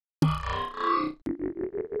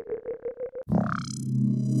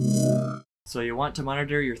So you want to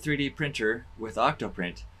monitor your 3D printer with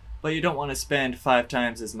OctoPrint, but you don't want to spend 5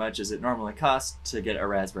 times as much as it normally costs to get a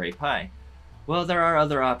Raspberry Pi. Well, there are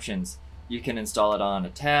other options. You can install it on a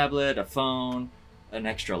tablet, a phone, an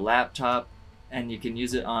extra laptop, and you can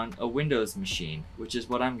use it on a Windows machine, which is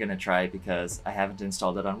what I'm going to try because I haven't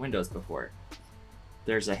installed it on Windows before.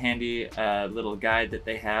 There's a handy little guide that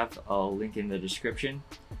they have. I'll link in the description.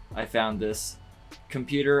 I found this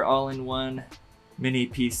computer all-in-one mini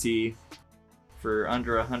PC for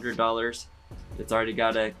under $100. It's already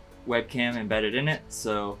got a webcam embedded in it,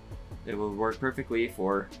 so it will work perfectly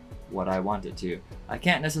for what I want it to. I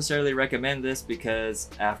can't necessarily recommend this because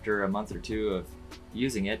after a month or two of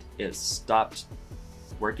using it, it stopped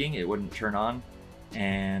working. It wouldn't turn on,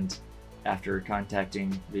 and after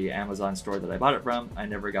contacting the Amazon store that I bought it from, I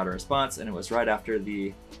never got a response, and it was right after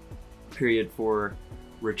the period for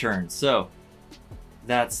return. So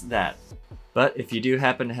that's that. But if you do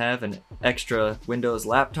happen to have an extra Windows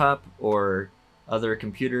laptop or other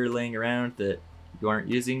computer laying around that you aren't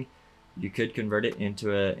using, you could convert it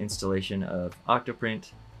into an installation of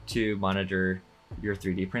OctoPrint to monitor your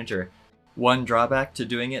 3D printer. One drawback to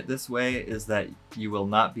doing it this way is that you will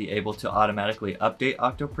not be able to automatically update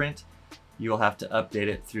OctoPrint. You will have to update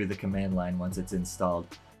it through the command line once it's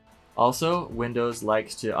installed. Also, Windows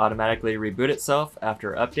likes to automatically reboot itself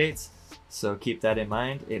after updates, so keep that in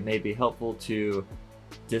mind. It may be helpful to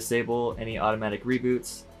disable any automatic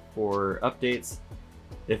reboots for updates.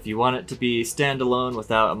 If you want it to be standalone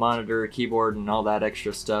without a monitor, keyboard, and all that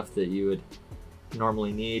extra stuff that you would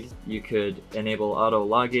normally need, you could enable auto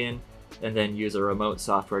login and then use a remote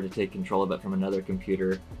software to take control of it from another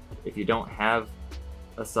computer. If you don't have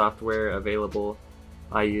a software available,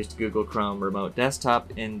 I used Google Chrome Remote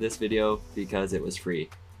Desktop in this video because it was free.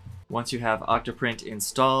 Once you have OctoPrint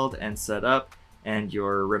installed and set up and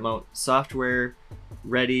your remote software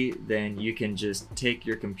ready, then you can just take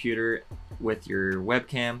your computer with your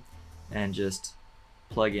webcam and just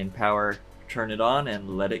plug in power, turn it on,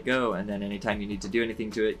 and let it go. And then anytime you need to do anything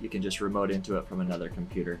to it, you can just remote into it from another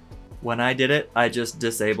computer. When I did it, I just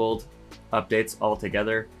disabled updates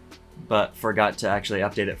altogether, but forgot to actually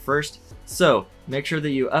update it first. So make sure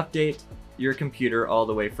that you update your computer all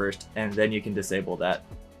the way first, and then you can disable that.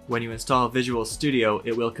 When you install Visual Studio,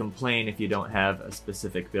 it will complain if you don't have a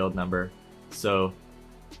specific build number. So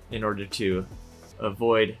in order to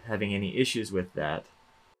avoid having any issues with that,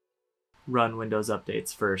 run Windows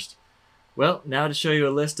updates first. Well, now to show you a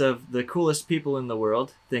list of the coolest people in the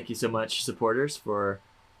world. Thank you so much, supporters, for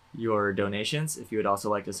your donations. If you would also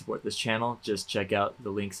like to support this channel, just check out the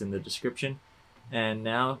links in the description. And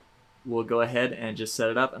now we'll go ahead and just set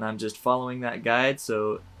it up, and I'm just following that guide,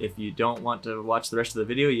 so if you don't want to watch the rest of the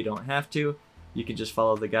video, you don't have to. You can just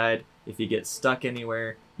follow the guide. If you get stuck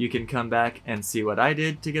anywhere, you can come back and see what I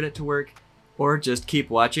did to get it to work, or just keep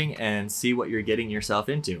watching and see what you're getting yourself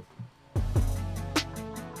into.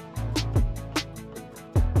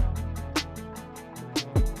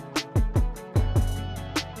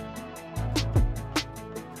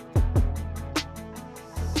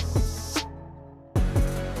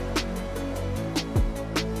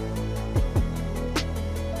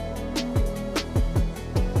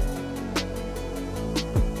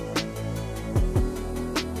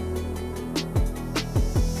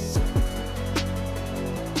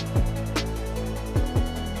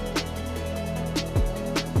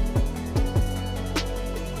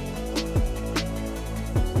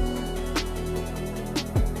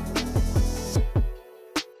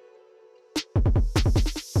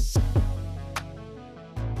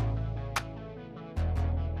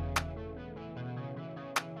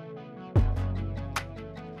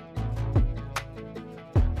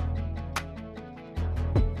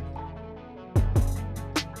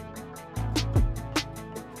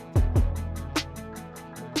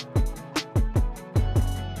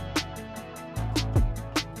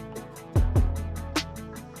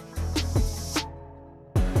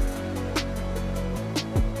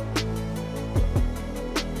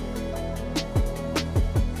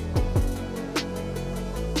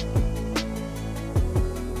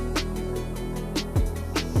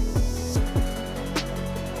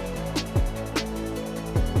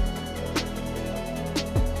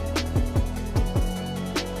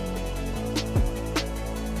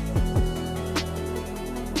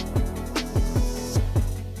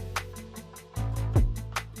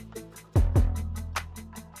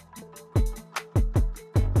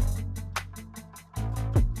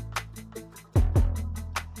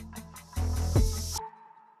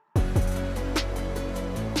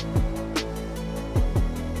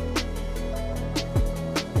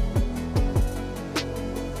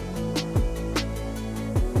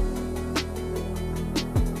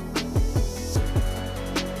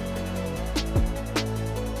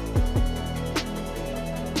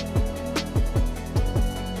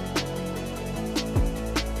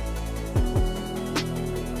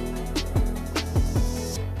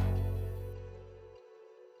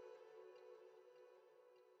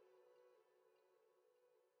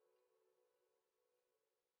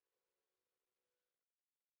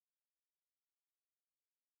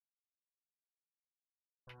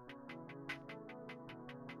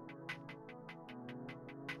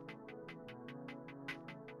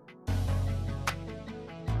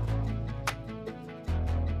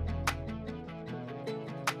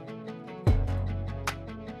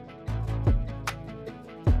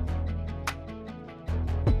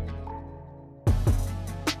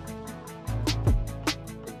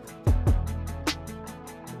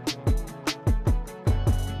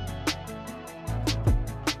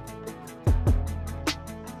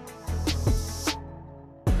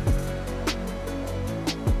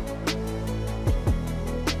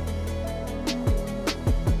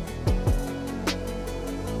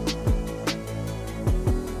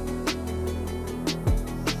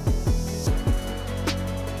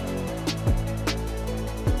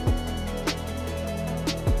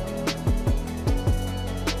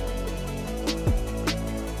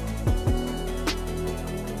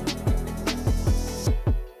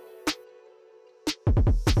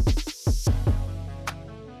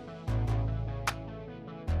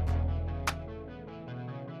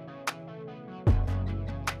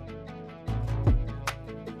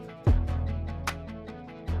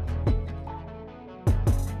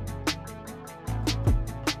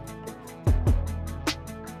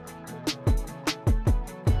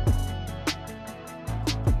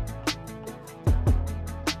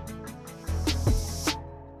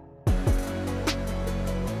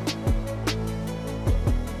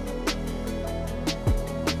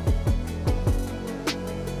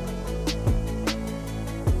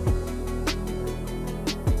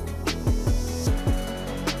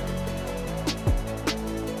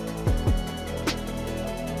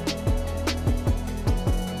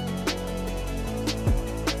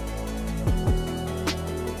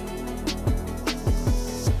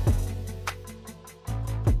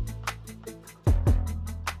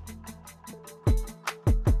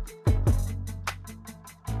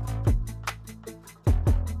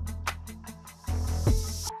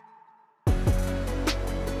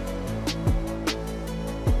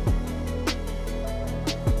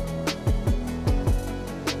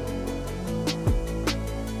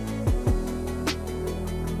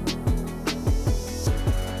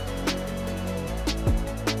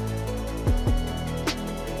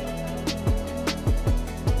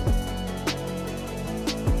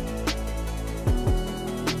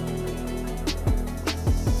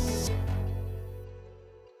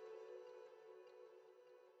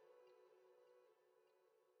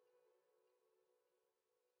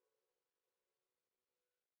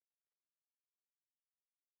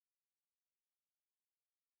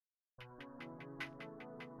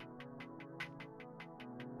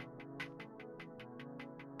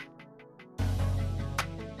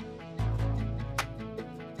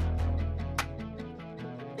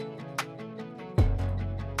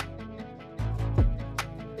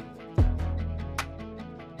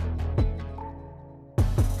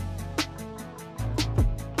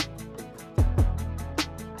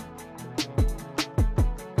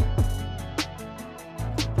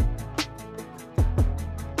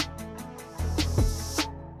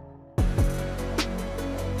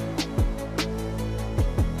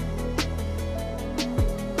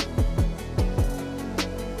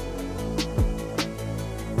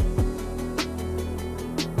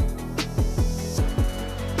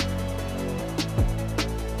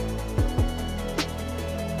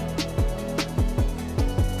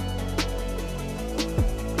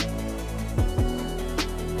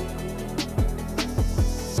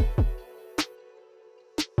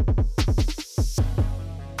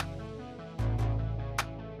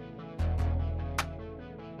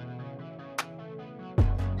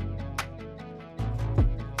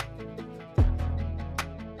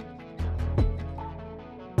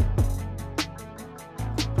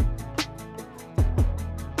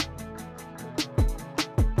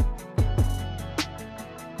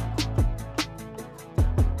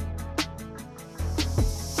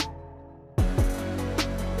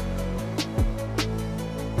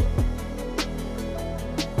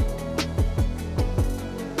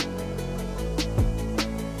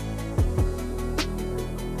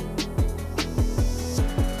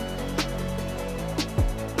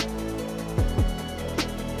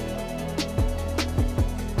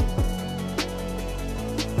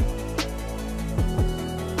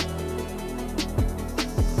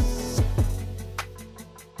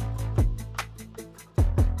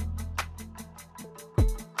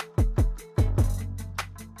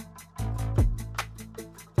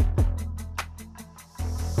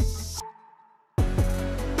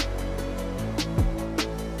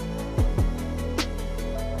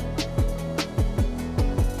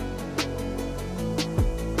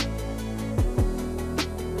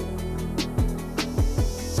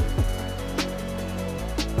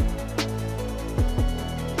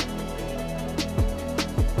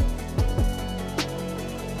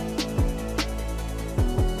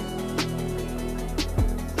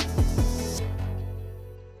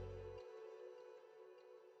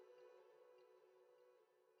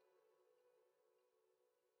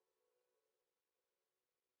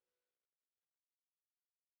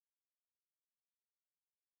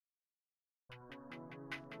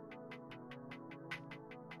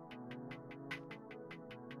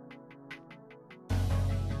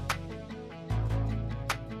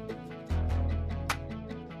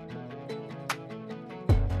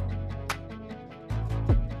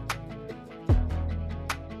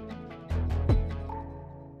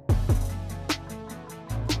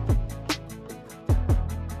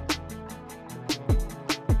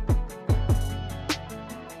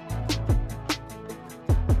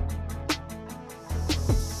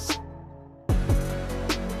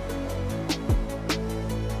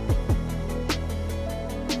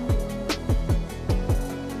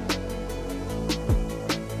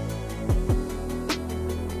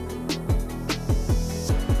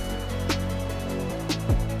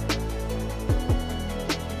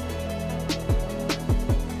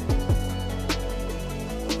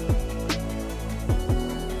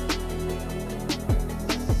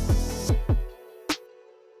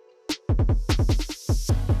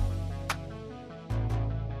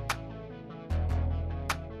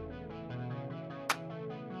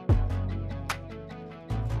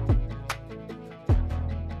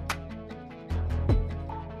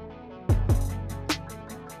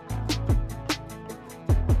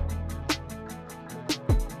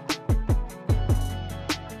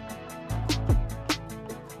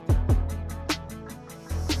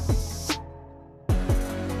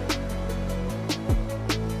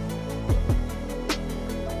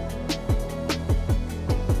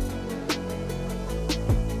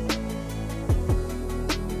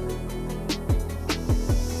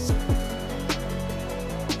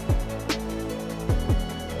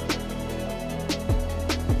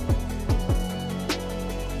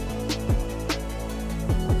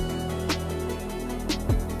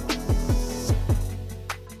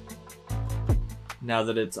 Now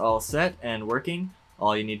that it's all set and working,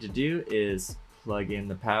 all you need to do is plug in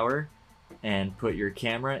the power and put your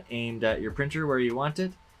camera aimed at your printer where you want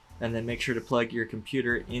it, and then make sure to plug your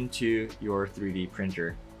computer into your 3D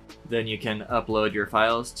printer. Then you can upload your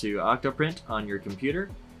files to OctoPrint on your computer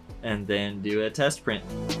and then do a test print.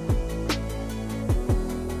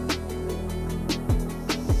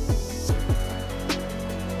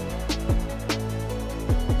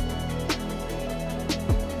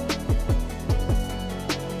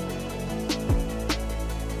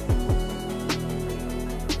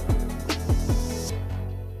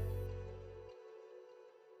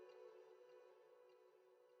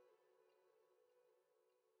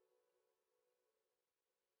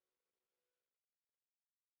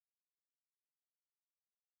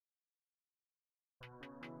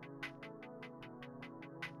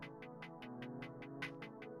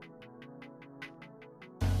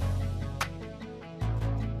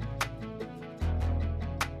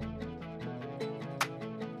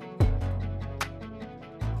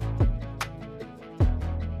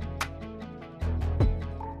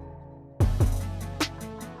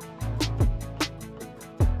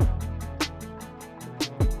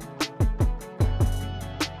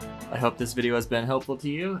 I hope this video has been helpful to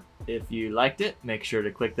you. If you liked it, make sure to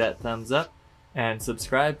click that thumbs up and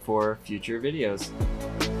subscribe for future videos.